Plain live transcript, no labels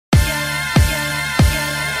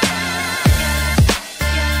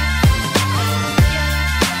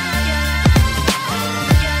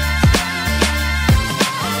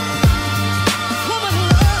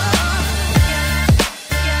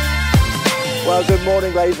Well, good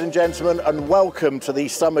morning, ladies and gentlemen, and welcome to the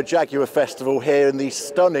Summer Jaguar Festival here in the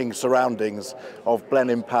stunning surroundings of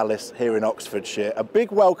Blenheim Palace here in Oxfordshire. A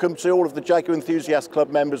big welcome to all of the Jaguar Enthusiast Club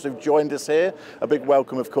members who've joined us here. A big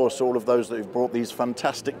welcome, of course, to all of those that have brought these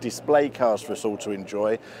fantastic display cars for us all to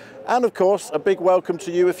enjoy. And of course, a big welcome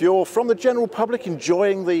to you if you're from the general public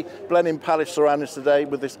enjoying the Blenheim Palace surroundings today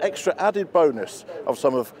with this extra added bonus of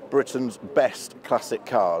some of Britain's best classic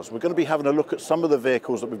cars. We're going to be having a look at some of the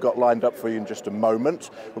vehicles that we've got lined up for you in just a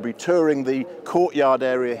moment. We'll be touring the courtyard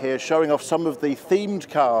area here, showing off some of the themed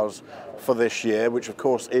cars for this year, which of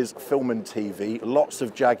course is film and TV. Lots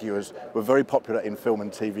of Jaguars were very popular in film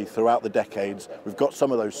and TV throughout the decades. We've got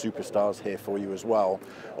some of those superstars here for you as well.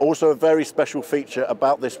 Also, a very special feature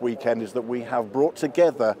about this weekend is that we have brought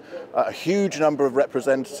together a huge number of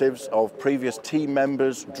representatives of previous team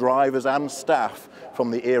members, drivers and staff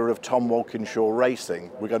from the era of Tom Walkinshaw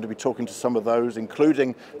racing. We're going to be talking to some of those,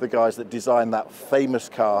 including the guys that designed that famous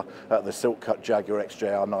car, the silk-cut Jaguar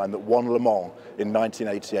XJR9 that won Le Mans in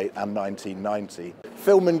 1988 and 1990.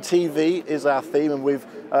 Film and TV is our theme, and we've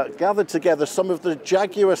gathered together some of the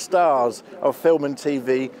Jaguar stars of film and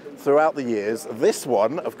TV throughout the years. This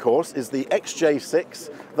one, of course, is the XJ6,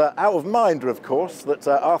 the out of minder, of course, that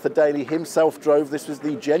Arthur Daly himself drove. This was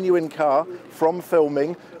the genuine car from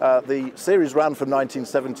filming. The series ran from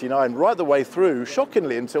 1979 right the way through,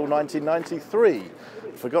 shockingly, until 1993.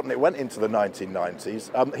 Forgotten it went into the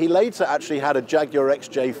 1990s. He later actually had a Jaguar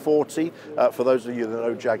XJ40. For those of you that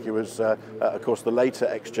know Jaguars, of course, the later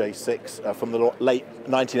XJ6 from the late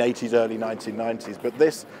 1980s, early 1990s. But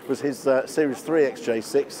this was his Series 3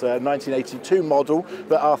 XJ6, 1982 model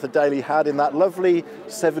that Arthur Daly had in that lovely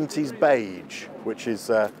 70s beige, which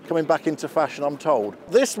is coming back into fashion, I'm told.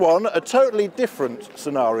 This one, a totally different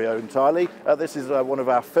scenario entirely. This is one of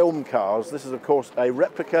our film cars. This is, of course, a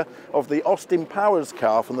replica of the Austin Powers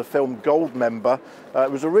car from the film Goldmember.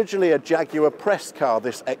 It was originally a Jaguar press car,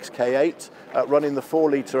 this XK8, running the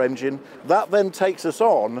 4-litre engine. That then takes us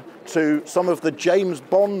on to some of the James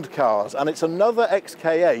Bond cars, and it's another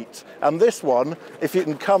XK8. And this one, if you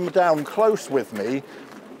can come down close with me,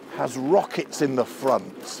 has rockets in the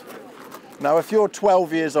front. Now, if you're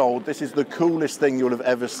 12 years old, this is the coolest thing you'll have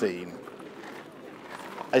ever seen.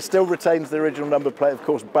 It still retains the original number plate, of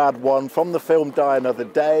course, Bad One, from the film Die Another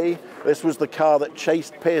Day. This was the car that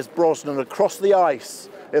chased Pierce Brosnan across the ice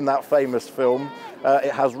in that famous film.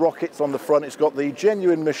 It has rockets on the front. It's got the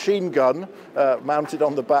genuine machine gun mounted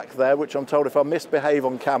on the back there, which I'm told if I misbehave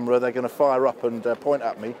on camera, they're going to fire up and point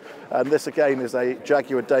at me. And this, again, is a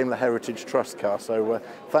Jaguar Daimler Heritage Trust car. So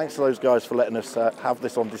thanks to those guys for letting us have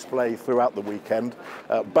this on display throughout the weekend.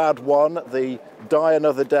 Bad One, the Die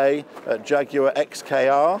Another Day Jaguar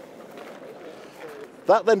XKR.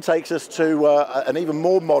 That then takes us to an even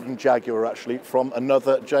more modern Jaguar, actually, from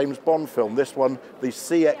another James Bond film. This one, the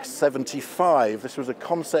CX-75. This was a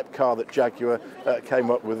concept car that Jaguar came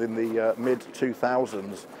up with in the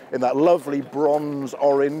mid-2000s in that lovely bronze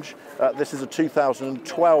orange. This is a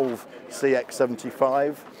 2012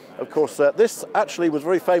 CX-75. Of course, this actually was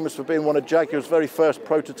very famous for being one of Jaguar's very first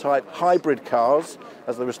prototype hybrid cars,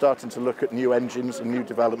 as they were starting to look at new engines and new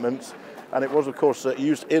developments. And it was, of course,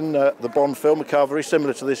 used in the Bond film, a car very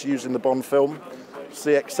similar to this used in the Bond film.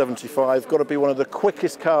 CX-75, got to be one of the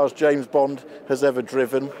quickest cars James Bond has ever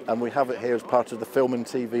driven, and we have it here as part of the film and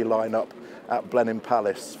TV lineup at Blenheim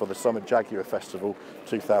Palace for the Summer Jaguar Festival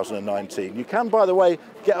 2019. You can, by the way,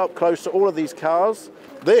 get up close to all of these cars.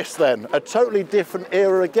 This then, a totally different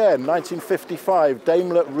era again, 1955,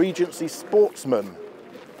 Daimler Regency Sportsman.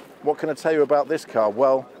 What can I tell you about this car?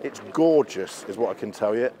 Well, it's gorgeous, is what I can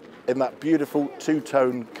tell you, in that beautiful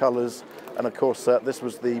two-tone colours. And of course, this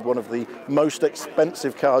was one of the most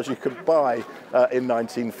expensive cars you could buy in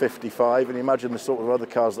 1955. And imagine the sort of other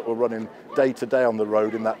cars that were running day to day on the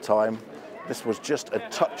road in that time. This was just a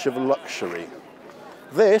touch of luxury.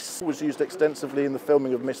 This was used extensively in the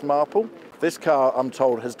filming of Miss Marple. This car, I'm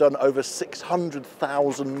told, has done over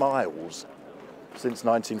 600,000 miles since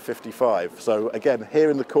 1955. So again,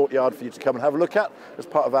 here in the courtyard for you to come and have a look at as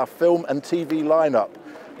part of our film and TV lineup.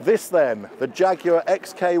 This then, the Jaguar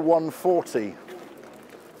XK140.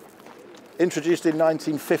 Introduced in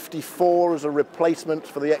 1954 as a replacement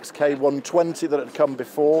for the XK120 that had come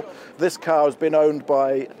before. This car has been owned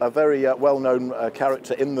by a very well-known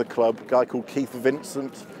character in the club, a guy called Keith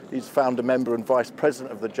Vincent. He's founder, member and vice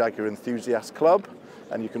president of the Jaguar Enthusiast Club.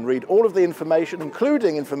 and you can read all of the information,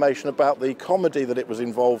 including information about the comedy that it was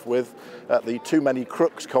involved with, the Too Many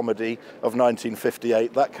Crooks comedy of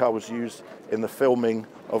 1958. That car was used in the filming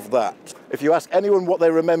of that. If you ask anyone what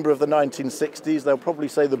they remember of the 1960s, they'll probably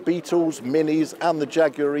say the Beatles, Minis, and the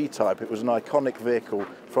Jaguar E-Type. It was an iconic vehicle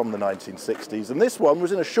from the 1960s. And this one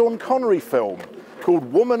was in a Sean Connery film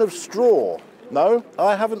called Woman of Straw. No,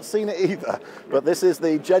 I haven't seen it either, but this is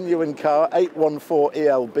the genuine car, 814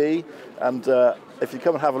 ELB, and if you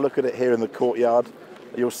come and have a look at it here in the courtyard,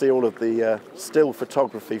 you'll see all of the still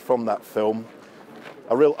photography from that film.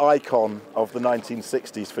 A real icon of the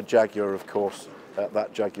 1960s for Jaguar, of course,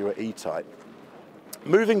 that Jaguar E-Type.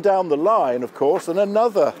 Moving down the line, of course, and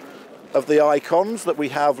another of the icons that we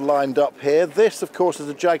have lined up here. This, of course, is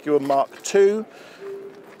a Jaguar Mark II.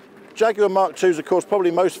 Jaguar Mark II is, of course,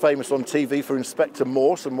 probably most famous on TV for Inspector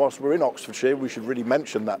Morse, and whilst we're in Oxfordshire, we should really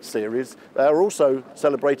mention that series. They are also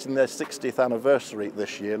celebrating their 60th anniversary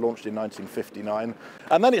this year, launched in 1959.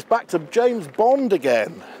 And then it's back to James Bond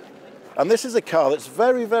again. And this is a car that's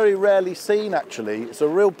very, very rarely seen, actually. It's a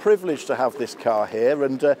real privilege to have this car here,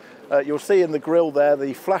 and you'll see in the grille there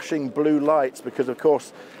the flashing blue lights, because, of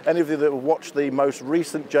course, any of you that will watch the most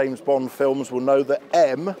recent James Bond films will know that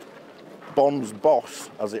M, Bond's boss,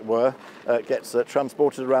 as it were, gets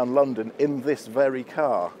transported around London in this very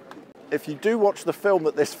car. If you do watch the film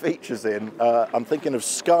that this features in, I'm thinking of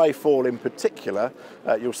Skyfall in particular,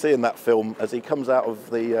 you'll see in that film as he comes out of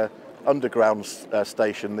the underground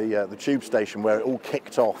station, the tube station where it all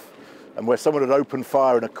kicked off, and where someone had opened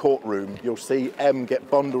fire in a courtroom, you'll see M get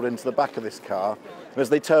bundled into the back of this car, and as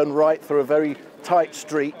they turn right through a very tight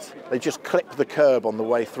street, they just clip the curb on the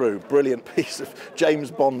way through. Brilliant piece of James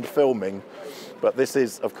Bond filming. But this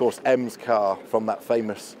is, of course, M's car from that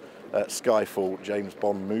famous Skyfall James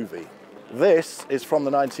Bond movie. This is from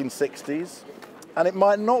the 1960s, and it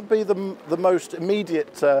might not be the most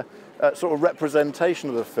immediate sort of representation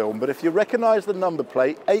of the film, but if you recognise the number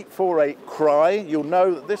plate, 848 Cry, you'll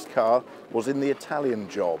know that this car was in the Italian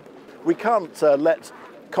Job. We can't let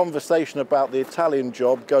conversation about the Italian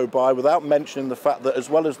Job go by without mentioning the fact that, as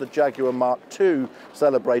well as the Jaguar Mark II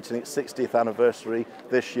celebrating its 60th anniversary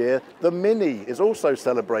this year, the Mini is also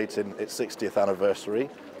celebrating its 60th anniversary.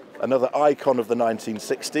 Another icon of the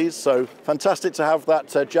 1960s, so fantastic to have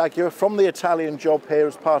that Jaguar from the Italian Job here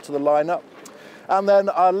as part of the lineup. And then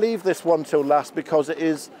I'll leave this one till last because it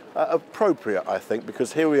is appropriate, I think,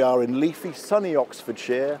 because here we are in leafy, sunny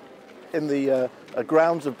Oxfordshire, in the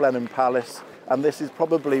grounds of Blenheim Palace, and this is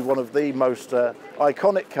probably one of the most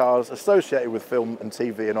iconic cars associated with film and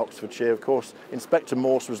TV in Oxfordshire. Of course, Inspector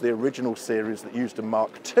Morse was the original series that used a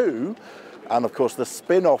Mark II, and of course the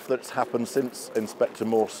spin-off that's happened since Inspector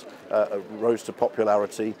Morse rose to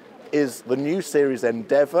popularity is the new series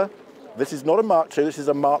Endeavour. This is not a Mark II, this is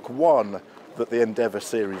a Mark I that the Endeavour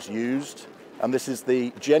series used, and this is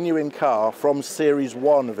the genuine car from Series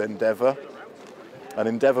 1 of Endeavour. And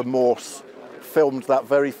Endeavour Morse filmed that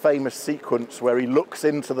very famous sequence where he looks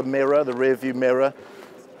into the mirror, the rearview mirror,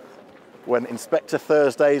 when Inspector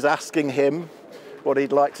Thursday's asking him what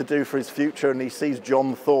he'd like to do for his future, and he sees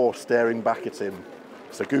John Thor staring back at him.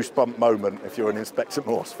 It's a goosebump moment if you're an Inspector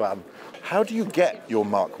Morse fan. How do you get your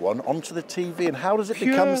Mark I onto the TV, and how does it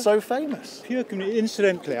become so famous? Pure community.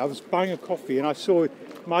 Incidentally, I was buying a coffee and I saw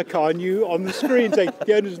my car, and you on the screen saying,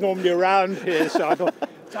 the owner's normally around here, so I thought,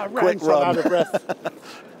 I ran so out of breath.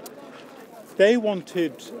 They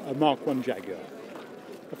wanted a Mark I Jaguar.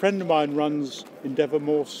 A friend of mine runs Endeavour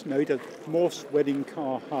Morse, no, he does Morse Wedding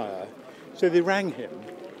Car Hire. So they rang him.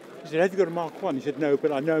 He said, have you got a Mark I? He said, no,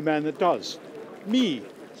 but I know a man that does. Me.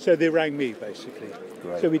 So they rang me, basically.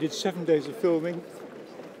 Great. So we did 7 days of filming,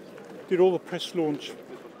 did all the press launch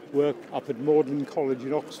work up at Magdalen College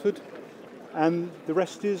in Oxford, and the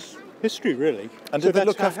rest is history, really. And did they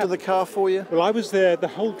look after the car for you? Well, I was there the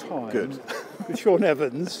whole time. Good. With Sean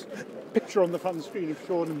Evans, picture on the front screen of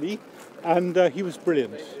Sean and me, and he was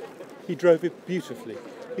brilliant. He drove it beautifully.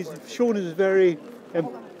 Sean is very,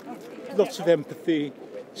 lots of empathy,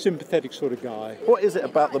 sympathetic sort of guy. What is it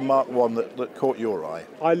about the Mark I that caught your eye?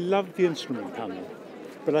 I loved the instrument panel,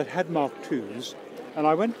 but I'd had Mark IIs, and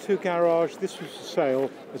I went to a garage. This was for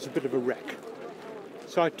sale as a bit of a wreck.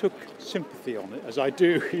 So I took sympathy on it, as I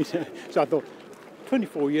do. So I thought,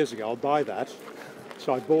 24 years ago, I'll buy that.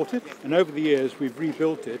 So I bought it, and over the years, we've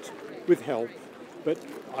rebuilt it with help. But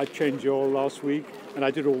I changed it all last week, and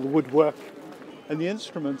I did all the woodwork. And the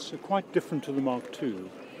instruments are quite different to the Mark II.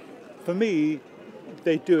 For me,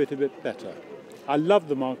 they do it a bit better. I love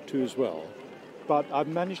the Mark II as well, but I've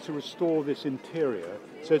managed to restore this interior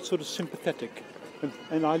so it's sort of sympathetic,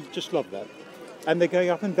 and I just love that. And they're going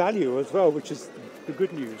up in value as well, which is the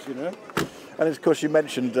good news, you know. And of course, you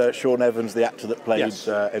mentioned Sean Evans, the actor that played Yes.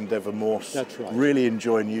 Endeavour Morse. That's right. Really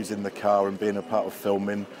enjoying using the car and being a part of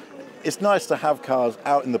filming. It's nice to have cars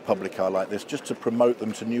out in the public eye like this, just to promote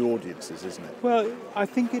them to new audiences, isn't it? Well, I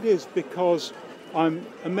think it is, because I'm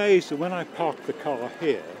amazed that when I park the car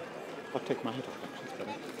here, I'll take my hat off,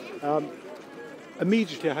 actually, it's better.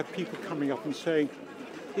 Immediately I have people coming up and saying,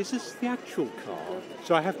 is this the actual car?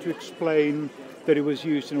 So I have to explain that it was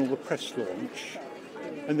used in all the press launch,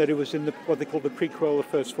 and that it was in what they call the prequel, the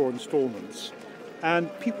first 4 installments. And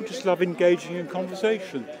people just love engaging in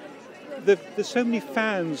conversation. There's so many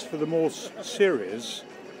fans for the Morse series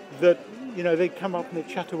that, you know, they come up and they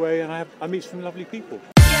chat away, and I meet some lovely people.